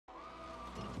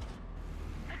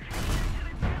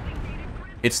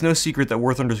It's no secret that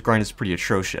War Thunder's grind is pretty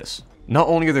atrocious. Not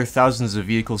only are there thousands of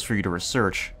vehicles for you to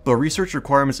research, but research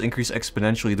requirements increase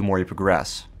exponentially the more you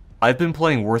progress. I've been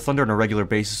playing War Thunder on a regular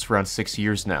basis for around 6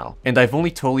 years now, and I've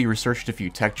only totally researched a few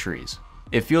tech trees.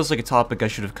 It feels like a topic I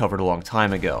should have covered a long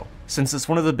time ago, since it's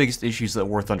one of the biggest issues that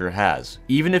War Thunder has,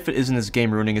 even if it isn't as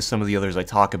game ruining as some of the others I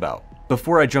talk about.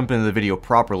 Before I jump into the video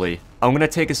properly, I'm going to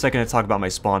take a second to talk about my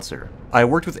sponsor. I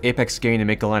worked with Apex Gaming to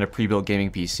make a line of pre-built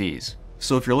gaming PCs,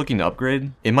 so if you're looking to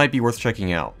upgrade, it might be worth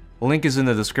checking out. Link is in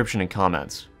the description and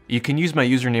comments. You can use my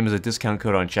username as a discount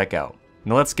code on checkout.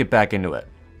 Now let's get back into it.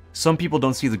 Some people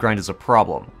don't see the grind as a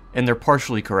problem, and they're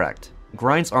partially correct.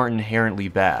 Grinds aren't inherently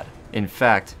bad. In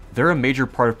fact, they're a major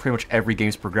part of pretty much every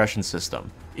game's progression system.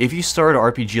 If you started an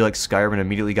RPG like Skyrim and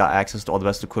immediately got access to all the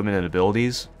best equipment and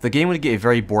abilities, the game would get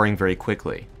very boring very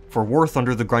quickly. For War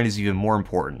Thunder, the grind is even more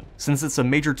important, since it's a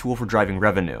major tool for driving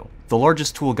revenue. The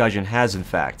largest tool Gaijin has, in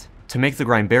fact. To make the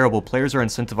grind bearable, players are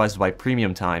incentivized to buy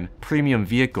premium time, premium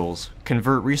vehicles,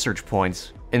 convert research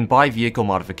points, and buy vehicle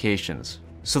modifications.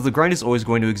 So the grind is always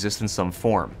going to exist in some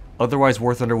form, otherwise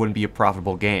War Thunder wouldn't be a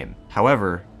profitable game.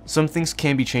 However, some things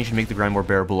can be changed to make the grind more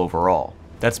bearable overall.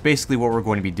 That's basically what we're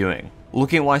going to be doing,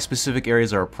 looking at why specific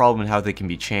areas are a problem and how they can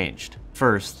be changed.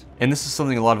 First, and this is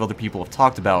something a lot of other people have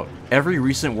talked about, every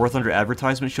recent War Thunder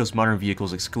advertisement shows modern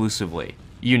vehicles exclusively.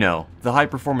 You know, the high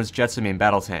performance jets and main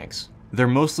battle tanks. They're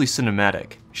mostly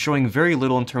cinematic, showing very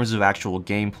little in terms of actual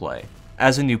gameplay.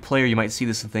 As a new player, you might see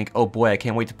this and think, oh boy, I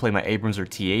can't wait to play my Abrams or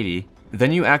T-80.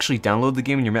 Then you actually download the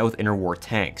game and you're met with interwar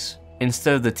tanks.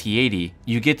 Instead of the T-80,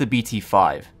 you get the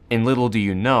BT-5, and little do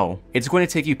you know, it's going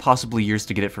to take you possibly years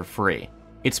to get it for free.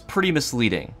 It's pretty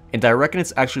misleading, and I reckon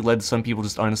it's actually led to some people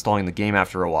just uninstalling the game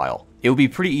after a while. It would be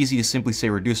pretty easy to simply say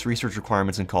reduce research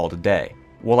requirements and call it a day.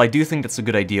 While I do think that's a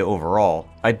good idea overall,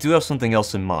 I do have something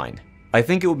else in mind. I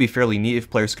think it would be fairly neat if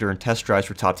players could earn test drives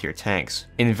for top tier tanks,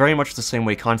 in very much the same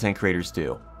way content creators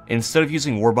do. Instead of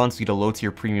using war bonds to get a low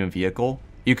tier premium vehicle,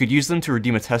 you could use them to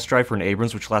redeem a test drive for an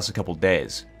Abrams which lasts a couple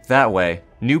days. That way,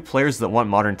 new players that want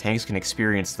modern tanks can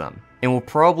experience them, and will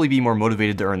probably be more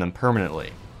motivated to earn them permanently.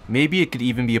 Maybe it could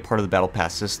even be a part of the Battle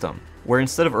Pass system, where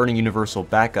instead of earning universal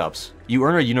backups, you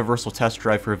earn a universal test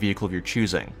drive for a vehicle of your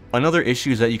choosing. Another issue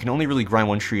is that you can only really grind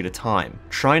one tree at a time.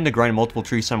 Trying to grind multiple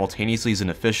trees simultaneously is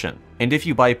inefficient, and if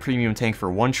you buy a premium tank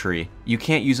for one tree, you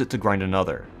can't use it to grind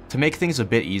another. To make things a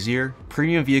bit easier,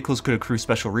 premium vehicles could accrue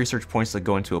special research points that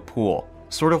go into a pool,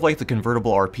 sort of like the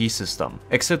convertible RP system,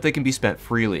 except they can be spent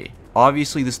freely.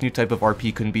 Obviously, this new type of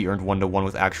RP couldn't be earned one-to-one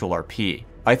with actual RP.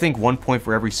 I think 1 point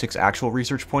for every 6 actual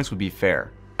research points would be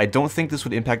fair. I don't think this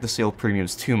would impact the sale of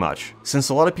premiums too much, since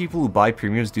a lot of people who buy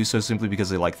premiums do so simply because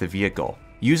they like the vehicle.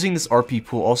 Using this RP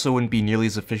pool also wouldn't be nearly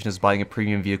as efficient as buying a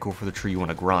premium vehicle for the tree you want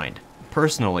to grind.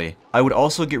 Personally, I would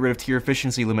also get rid of tier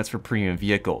efficiency limits for premium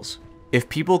vehicles. If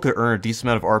people could earn a decent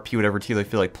amount of RP whatever tier they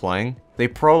feel like playing, they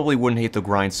probably wouldn't hate the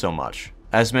grind so much.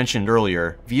 As mentioned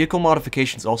earlier, vehicle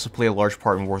modifications also play a large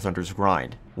part in War Thunder's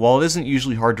grind. While it isn't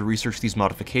usually hard to research these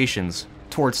modifications,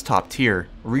 towards top tier,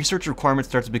 research requirements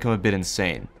start to become a bit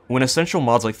insane. When essential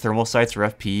mods like thermal sights or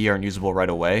FPE aren't usable right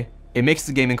away, it makes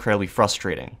the game incredibly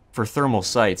frustrating. For thermal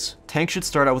sights, tanks should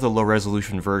start out with a low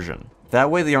resolution version. That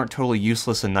way they aren't totally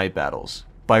useless in night battles.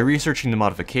 By researching the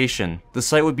modification, the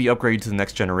sight would be upgraded to the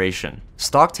next generation.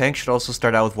 Stock tanks should also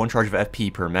start out with 1 charge of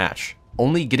FPE per match,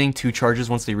 only getting 2 charges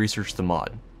once they research the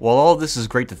mod. While all of this is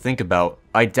great to think about,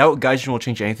 I doubt Gaijin will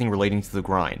change anything relating to the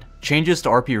grind. Changes to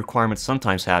RP requirements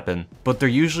sometimes happen, but they're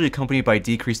usually accompanied by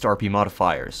decreased RP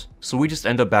modifiers, so we just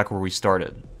end up back where we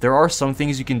started. There are some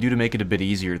things you can do to make it a bit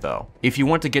easier though. If you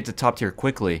want to get to top tier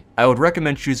quickly, I would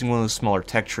recommend choosing one of those smaller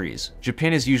tech trees.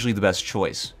 Japan is usually the best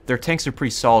choice. Their tanks are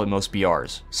pretty solid at most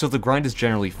BRs, so the grind is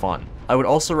generally fun. I would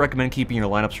also recommend keeping your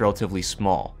lineups relatively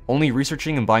small, only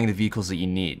researching and buying the vehicles that you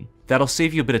need. That'll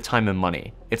save you a bit of time and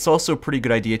money. It's also a pretty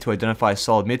good idea to identify a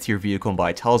solid mid-tier vehicle and buy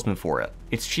a talisman for it.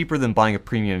 It's cheaper than buying a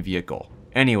premium vehicle.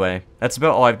 Anyway, that's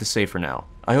about all I have to say for now.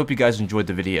 I hope you guys enjoyed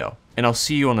the video, and I'll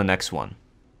see you on the next one.